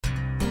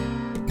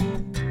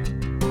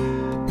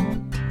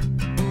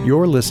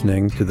You're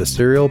listening to the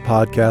serial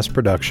podcast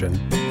production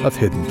of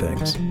Hidden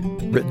Things,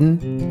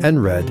 written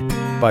and read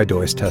by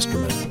Doyce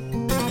Testerman.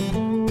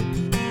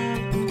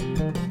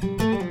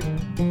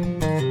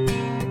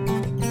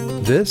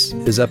 This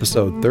is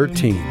episode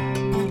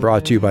 13,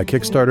 brought to you by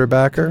Kickstarter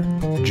backer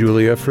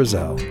Julia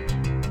Frizzell.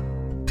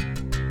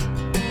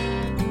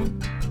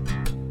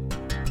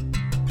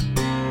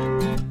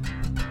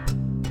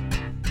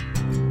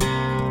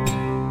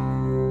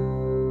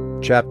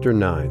 Chapter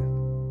 9.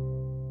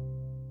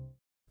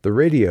 The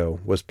radio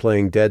was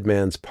playing Dead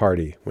Man's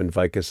Party when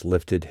Vicus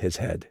lifted his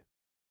head.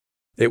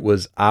 It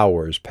was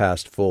hours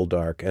past full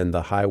dark, and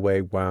the highway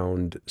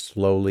wound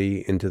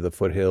slowly into the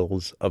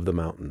foothills of the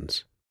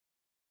mountains.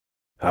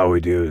 "How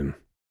we doing?"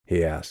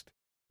 he asked,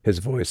 his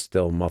voice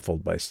still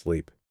muffled by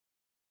sleep.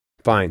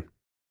 "Fine,"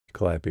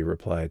 Calliope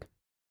replied.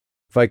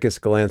 Vicus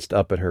glanced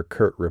up at her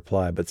curt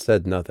reply, but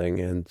said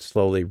nothing, and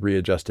slowly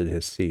readjusted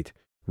his seat,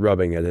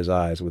 rubbing at his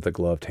eyes with a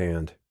gloved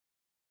hand.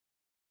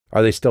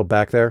 "Are they still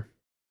back there?"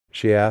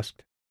 she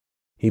asked.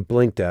 He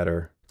blinked at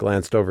her,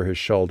 glanced over his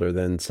shoulder,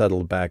 then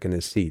settled back in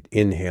his seat,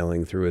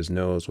 inhaling through his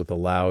nose with a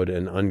loud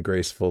and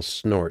ungraceful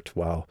snort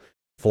while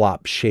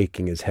Flop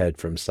shaking his head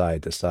from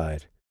side to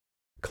side.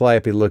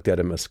 Calliope looked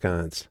at him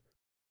askance.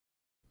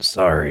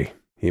 "Sorry,"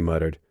 he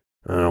muttered.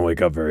 "I don't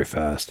wake up very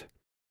fast."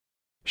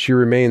 She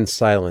remained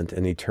silent,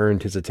 and he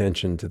turned his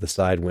attention to the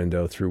side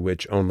window through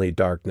which only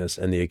darkness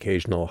and the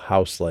occasional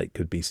house light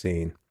could be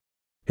seen.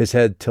 His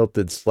head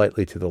tilted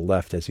slightly to the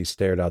left as he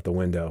stared out the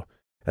window,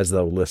 as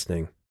though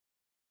listening.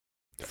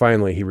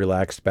 Finally, he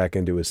relaxed back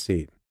into his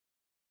seat.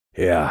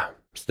 "Yeah,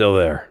 still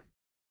there."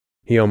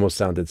 He almost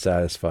sounded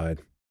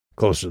satisfied.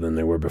 "Closer than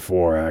they were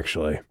before,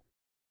 actually."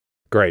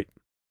 "Great,"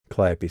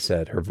 Calliope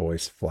said, her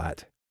voice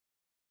flat.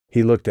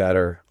 He looked at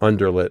her,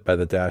 underlit by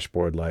the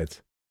dashboard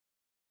lights.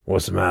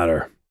 "What's the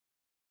matter?"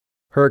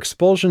 Her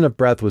expulsion of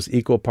breath was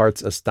equal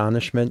parts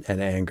astonishment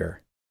and anger.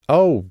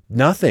 "Oh,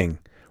 nothing.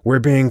 We're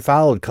being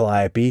followed,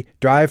 Calliope.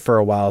 Drive for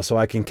a while so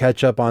I can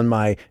catch up on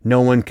my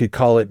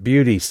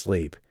no-one-could-call-it-beauty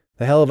sleep.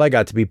 The hell have I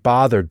got to be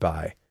bothered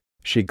by?"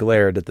 She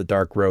glared at the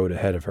dark road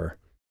ahead of her.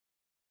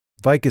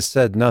 Vicus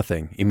said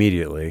nothing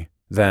immediately.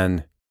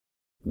 Then,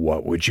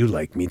 "What would you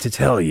like me to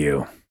tell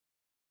you?"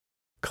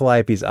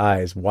 Calliope's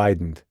eyes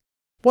widened.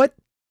 "What?"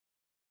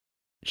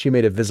 She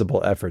made a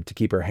visible effort to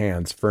keep her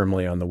hands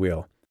firmly on the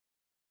wheel.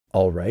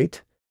 "All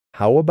right.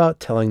 How about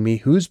telling me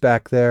who's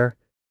back there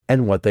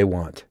and what they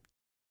want?"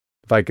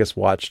 Vicus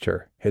watched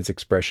her, his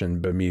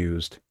expression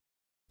bemused.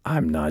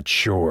 "I'm not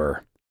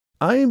sure.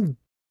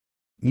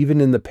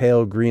 Even in the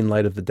pale green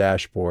light of the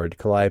dashboard,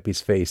 Calliope's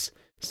face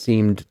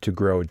seemed to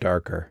grow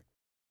darker.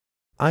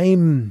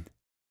 "I'm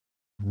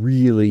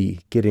really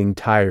getting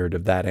tired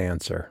of that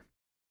answer."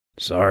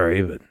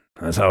 "Sorry, but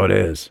that's how it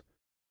is."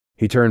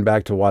 He turned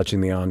back to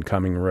watching the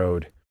oncoming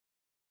road.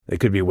 "They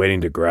could be waiting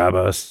to grab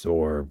us,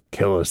 or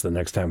kill us the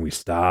next time we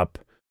stop,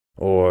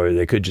 or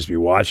they could just be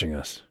watching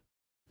us.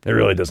 It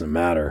really doesn't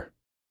matter."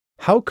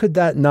 "How could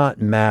that not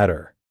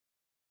matter?"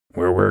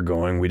 "Where we're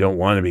going, we don't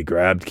want to be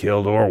grabbed,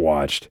 killed, or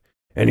watched.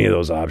 Any of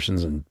those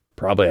options, and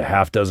probably a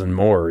half dozen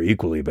more, are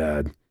equally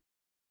bad."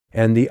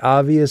 "And the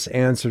obvious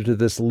answer to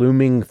this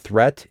looming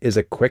threat is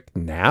a quick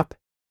nap?"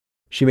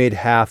 She made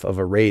half of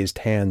a raised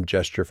hand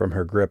gesture from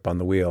her grip on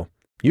the wheel.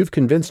 "You've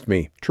convinced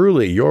me.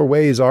 Truly, your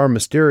ways are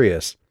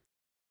mysterious."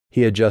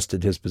 He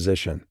adjusted his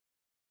position.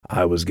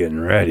 "I was getting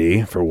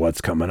ready for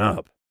what's coming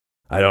up.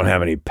 I don't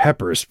have any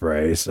pepper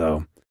spray,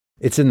 so..."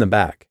 "It's in the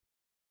back."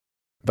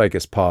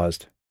 Vicus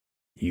paused.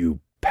 "You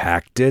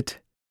packed it?"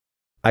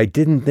 "I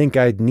didn't think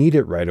I'd need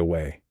it right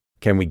away.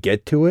 Can we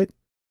get to it?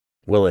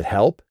 Will it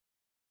help?"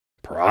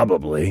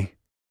 "Probably."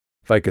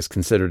 Vicus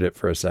considered it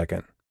for a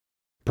second.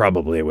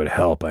 "Probably it would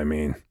help, I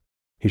mean."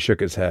 He shook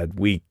his head.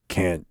 "We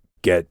can't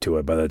get to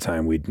it by the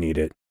time we'd need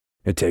it.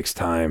 It takes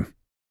time."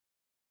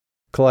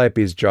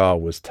 Calliope's jaw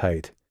was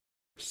tight.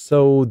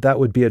 "So that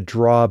would be a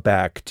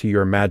drawback to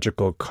your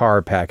magical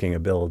car-packing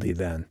ability,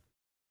 then?"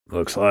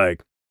 "Looks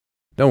like.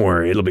 Don't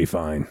worry, it'll be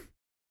fine."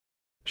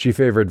 She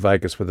favored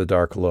Vicus with a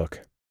dark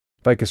look.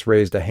 Vicus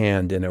raised a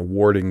hand in a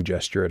warding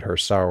gesture at her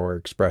sour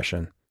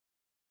expression.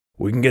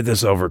 "We can get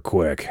this over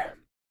quick.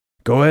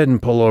 Go ahead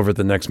and pull over at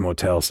the next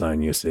motel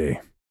sign you see."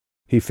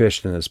 He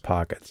fished in his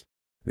pockets.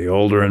 "The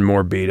older and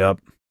more beat up,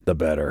 the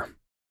better."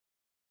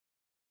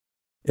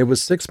 It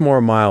was 6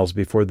 more miles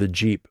before the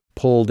Jeep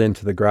pulled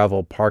into the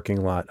gravel parking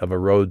lot of a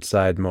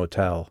roadside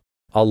motel,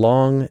 a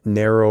long,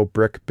 narrow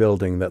brick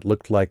building that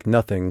looked like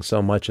nothing so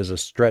much as a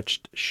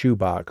stretched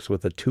shoebox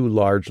with a too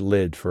large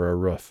lid for a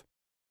roof,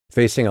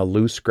 facing a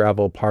loose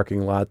gravel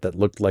parking lot that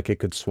looked like it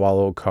could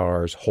swallow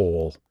cars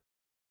whole.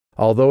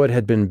 Although it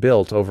had been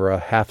built over a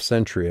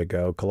half-century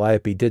ago,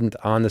 Calliope didn't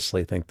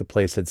honestly think the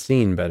place had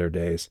seen better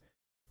days.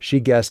 She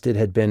guessed it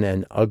had been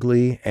an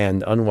ugly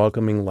and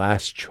unwelcoming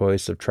last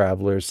choice of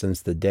travelers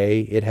since the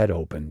day it had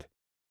opened.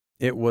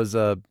 It was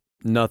a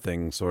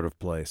nothing sort of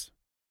place,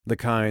 the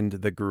kind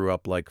that grew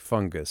up like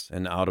fungus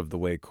in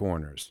out-of-the-way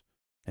corners,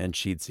 and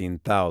she'd seen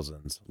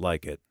thousands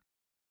like it.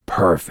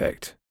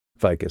 "Perfect,"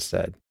 Vicus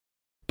said.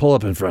 "Pull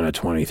up in front of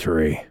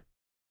 23.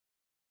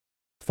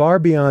 Far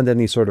beyond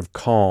any sort of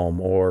calm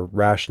or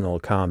rational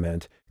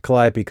comment,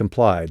 Calliope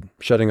complied,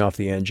 shutting off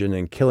the engine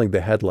and killing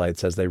the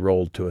headlights as they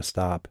rolled to a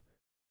stop.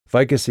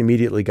 Vicus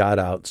immediately got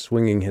out,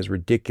 swinging his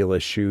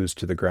ridiculous shoes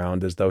to the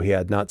ground as though he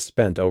had not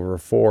spent over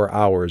 4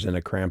 hours in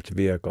a cramped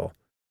vehicle.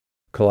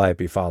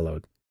 Calliope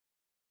followed.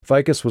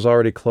 Vicus was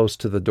already close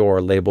to the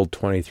door labeled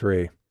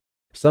 23.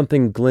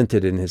 Something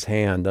glinted in his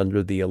hand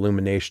under the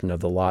illumination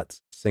of the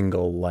lot's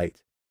single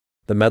light.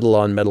 The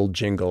metal-on-metal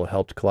jingle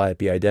helped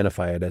Calliope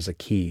identify it as a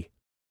key.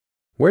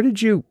 "Where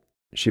did you—"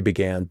 she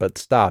began, but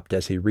stopped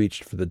as he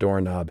reached for the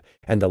doorknob,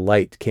 and a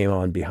light came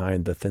on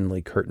behind the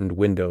thinly curtained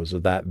windows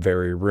of that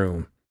very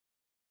room.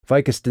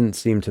 Vicus didn't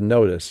seem to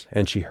notice,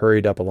 and she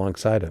hurried up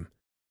alongside him.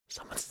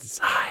 "Someone's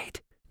inside,"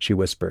 she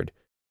whispered,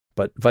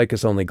 but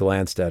Vicus only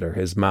glanced at her,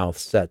 his mouth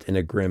set in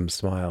a grim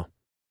smile.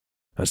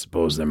 "I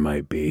suppose there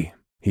might be,"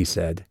 he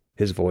said,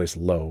 his voice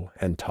low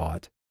and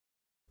taut.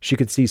 She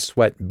could see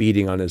sweat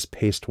beading on his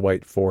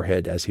paste-white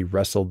forehead as he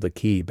wrestled the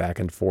key back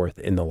and forth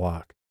in the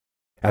lock.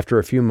 After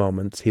a few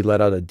moments, he let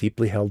out a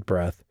deeply held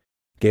breath,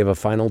 gave a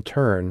final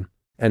turn,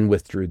 and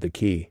withdrew the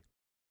key.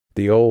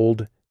 The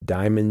old,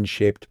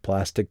 diamond-shaped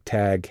plastic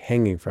tag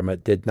hanging from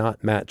it did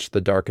not match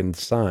the darkened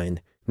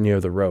sign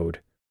near the road.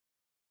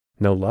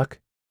 "No luck?"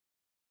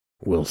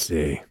 "We'll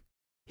see."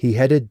 He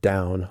headed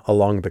down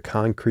along the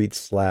concrete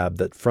slab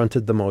that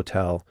fronted the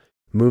motel,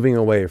 moving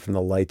away from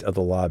the light of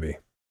the lobby.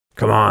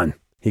 "Come on,"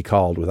 he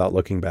called without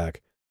looking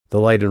back. The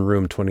light in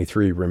room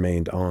 23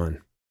 remained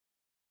on.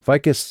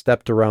 Vicus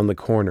stepped around the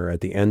corner at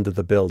the end of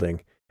the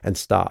building and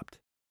stopped,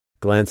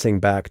 glancing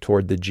back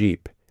toward the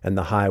jeep and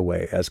the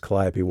highway as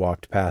Calliope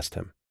walked past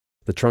him,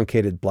 the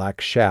truncated black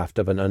shaft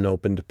of an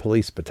unopened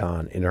police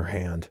baton in her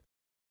hand.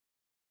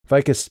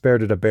 Vicus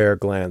spared it a bare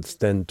glance,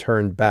 then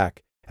turned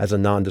back as a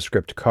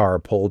nondescript car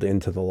pulled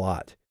into the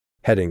lot,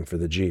 heading for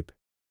the jeep.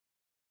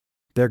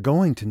 "They're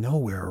going to know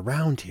we're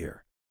around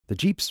here. The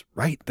jeep's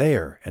right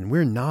there, and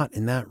we're not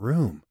in that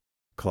room,"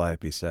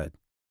 Calliope said.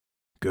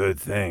 "Good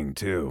thing,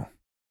 too,"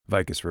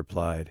 Vicus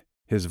replied,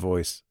 his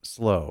voice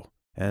slow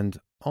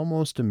and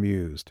almost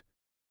amused.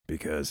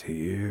 "Because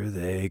here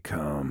they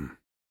come."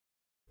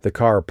 The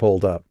car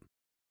pulled up.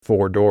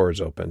 4 doors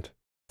opened.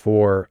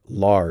 4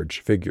 large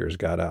figures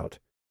got out.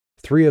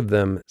 3 of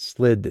them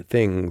slid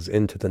things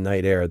into the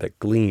night air that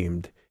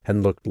gleamed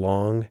and looked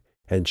long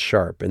and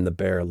sharp in the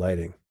bare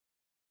lighting.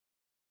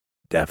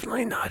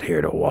 "Definitely not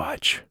here to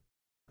watch,"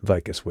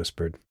 Vicus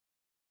whispered.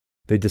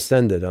 They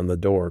descended on the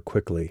door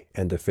quickly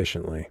and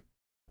efficiently.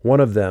 One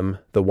of them,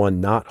 the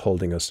one not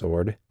holding a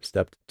sword,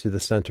 stepped to the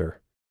center.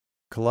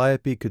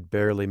 Calliope could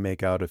barely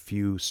make out a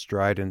few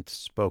strident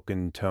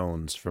spoken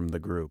tones from the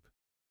group.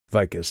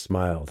 Vicus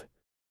smiled.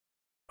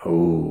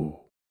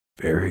 "Oh,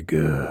 very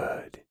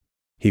good,"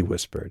 he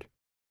whispered.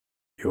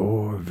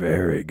 "You're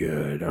very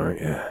good, aren't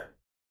you?"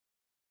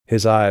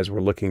 His eyes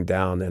were looking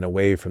down and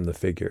away from the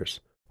figures,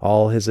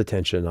 all his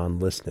attention on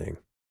listening.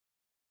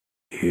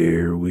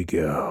 "Here we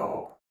go."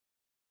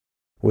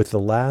 With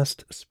the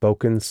last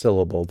spoken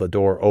syllable, the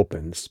door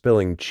opened,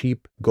 spilling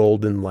cheap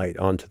golden light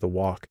onto the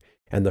walk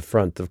and the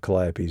front of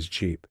Calliope's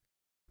jeep.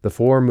 The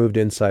 4 moved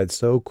inside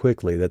so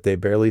quickly that they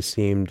barely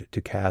seemed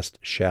to cast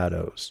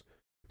shadows.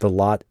 The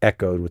lot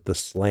echoed with the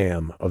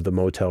slam of the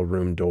motel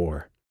room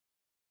door.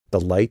 The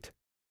light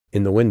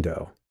in the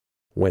window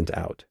went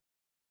out.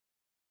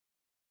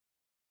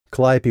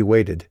 Calliope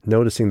waited,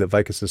 noticing that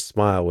Vicus's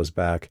smile was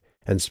back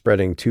and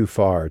spreading too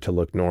far to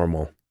look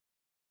normal.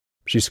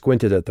 She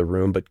squinted at the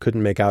room but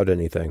couldn't make out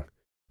anything.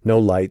 No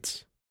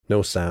lights,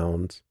 no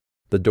sounds.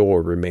 The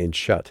door remained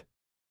shut.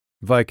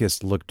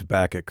 Vicus looked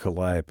back at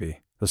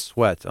Calliope, the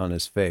sweat on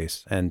his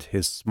face, and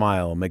his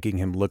smile making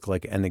him look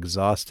like an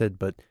exhausted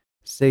but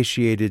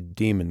satiated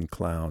demon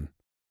clown,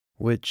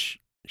 which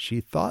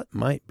she thought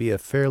might be a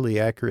fairly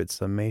accurate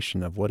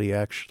summation of what he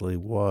actually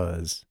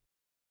was.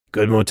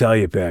 "Good motel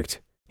you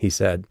picked," he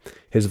said,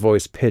 his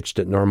voice pitched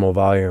at normal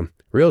volume.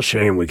 "Real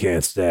shame we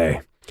can't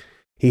stay."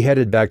 He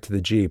headed back to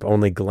the jeep,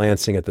 only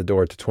glancing at the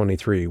door to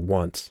 23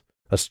 once,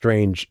 a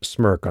strange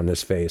smirk on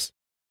his face.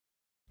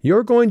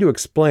 "You're going to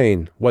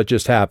explain what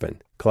just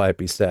happened,"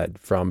 Calliope said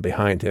from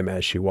behind him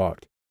as she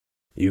walked.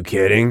 "You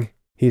kidding?"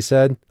 he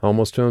said,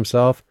 almost to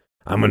himself.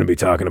 "I'm going to be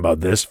talking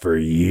about this for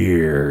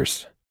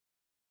years.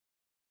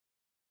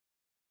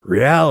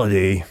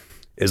 Reality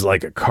is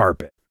like a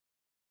carpet,"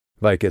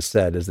 Vicus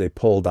said as they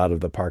pulled out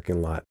of the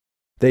parking lot.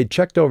 They'd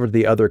checked over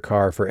the other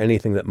car for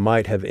anything that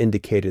might have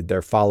indicated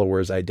their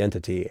follower's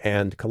identity,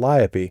 and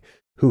Calliope,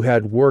 who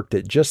had worked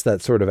at just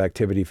that sort of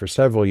activity for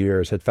several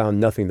years, had found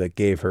nothing that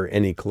gave her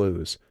any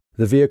clues.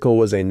 The vehicle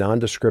was a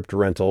nondescript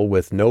rental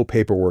with no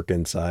paperwork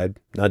inside,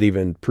 not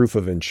even proof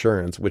of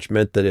insurance, which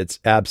meant that its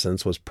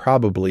absence was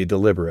probably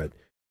deliberate.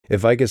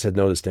 If Vicus had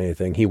noticed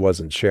anything, he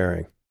wasn't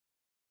sharing.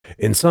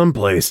 "In some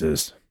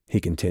places,"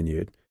 he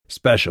continued,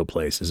 "special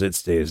places, it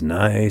stays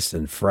nice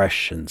and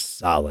fresh and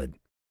solid.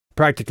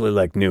 Practically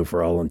like new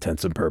for all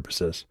intents and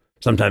purposes.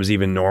 Sometimes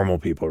even normal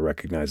people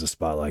recognize a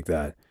spot like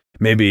that.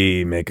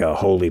 Maybe make a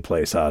holy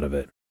place out of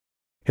it."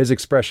 His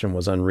expression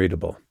was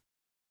unreadable.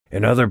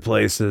 "In other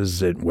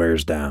places, it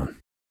wears down.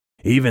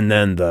 Even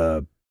then,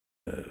 the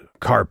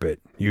carpet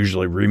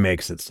usually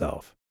remakes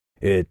itself.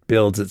 It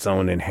builds its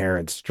own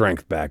inherent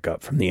strength back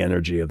up from the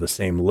energy of the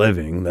same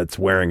living that's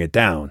wearing it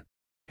down.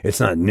 It's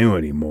not new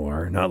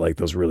anymore, not like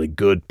those really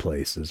good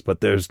places,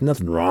 but there's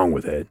nothing wrong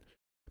with it.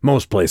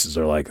 Most places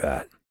are like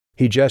that.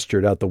 He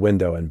gestured out the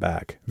window and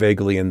back,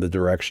 vaguely in the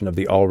direction of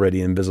the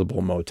already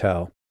invisible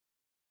motel.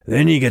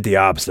 Then you get the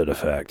opposite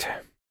effect.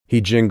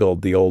 He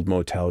jingled the old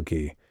motel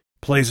key.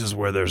 Places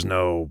where there's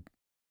no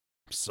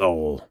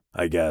soul,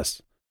 I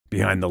guess,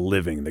 behind the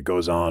living that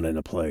goes on in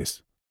a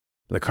place.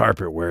 The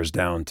carpet wears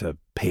down to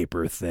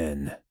paper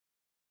thin.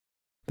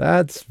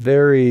 That's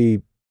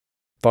very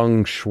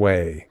feng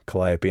shui,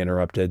 Calliope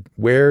interrupted.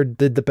 Where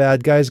did the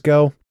bad guys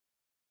go?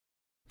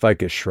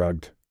 Vicus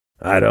shrugged.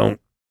 I don't.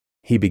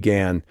 He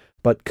began,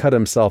 but cut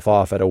himself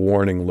off at a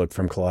warning look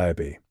from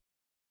Calliope.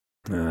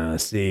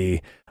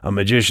 See, a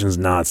magician's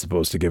not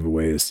supposed to give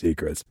away his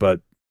secrets,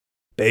 but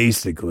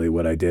basically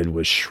what I did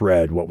was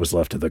shred what was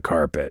left of the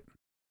carpet.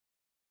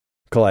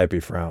 Calliope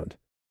frowned.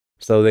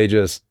 So they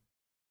just,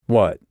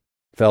 what,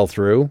 fell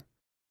through?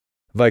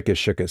 Vicus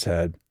shook his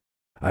head.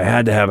 I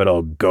had to have it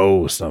all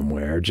go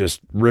somewhere.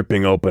 Just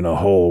ripping open a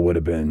hole would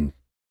have been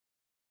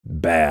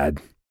bad.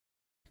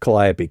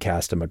 Calliope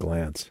cast him a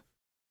glance.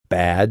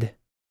 Bad?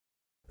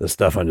 The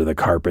stuff under the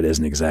carpet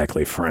isn't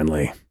exactly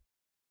friendly.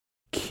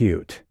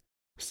 Cute.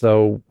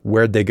 So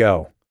where'd they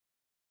go?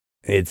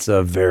 It's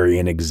a very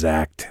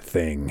inexact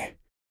thing.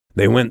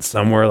 They went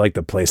somewhere like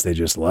the place they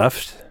just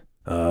left.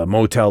 A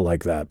motel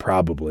like that,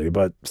 probably,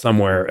 but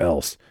somewhere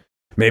else.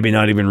 Maybe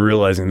not even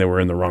realizing they were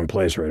in the wrong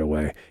place right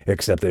away,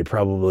 except they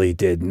probably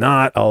did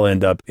not all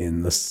end up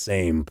in the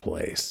same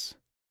place.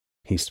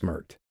 He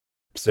smirked.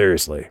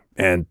 Seriously,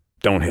 and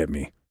don't hit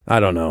me. I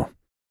don't know.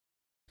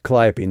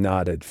 Calliope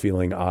nodded,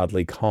 feeling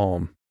oddly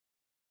calm.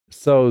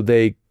 So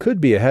they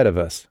could be ahead of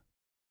us.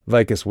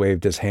 Vicus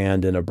waved his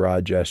hand in a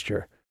broad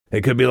gesture.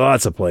 They could be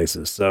lots of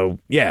places, so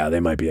yeah, they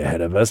might be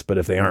ahead of us, but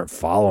if they aren't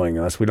following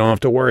us, we don't have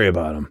to worry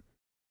about them.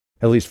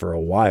 At least for a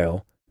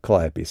while,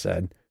 Calliope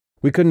said.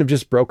 We couldn't have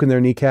just broken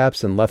their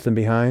kneecaps and left them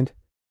behind?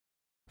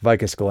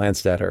 Vicus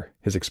glanced at her,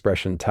 his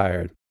expression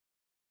tired.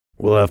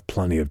 We'll have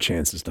plenty of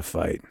chances to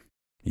fight.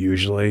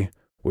 Usually,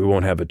 we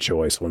won't have a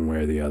choice one way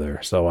or the other,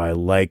 so I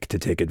like to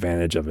take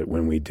advantage of it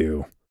when we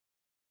do.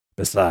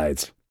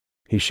 Besides,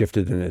 he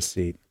shifted in his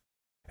seat.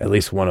 At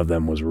least one of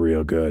them was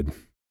real good.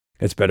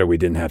 It's better we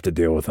didn't have to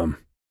deal with them.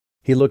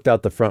 He looked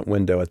out the front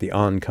window at the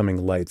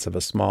oncoming lights of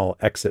a small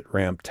exit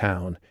ramp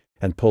town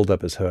and pulled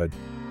up his hood.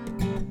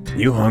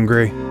 You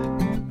hungry?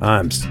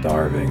 I'm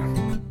starving.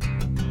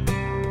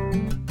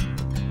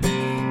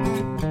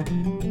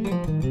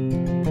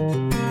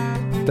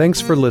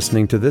 Thanks for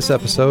listening to this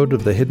episode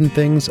of the Hidden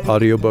Things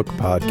Audiobook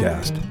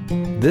Podcast.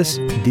 This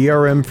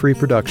DRM-free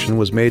production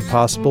was made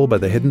possible by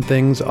the Hidden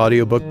Things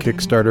Audiobook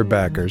Kickstarter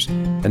backers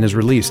and is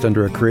released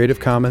under a Creative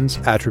Commons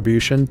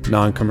Attribution,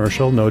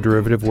 Non-Commercial, No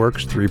Derivative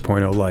Works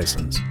 3.0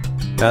 license.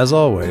 As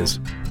always,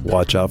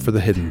 watch out for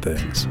the hidden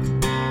things.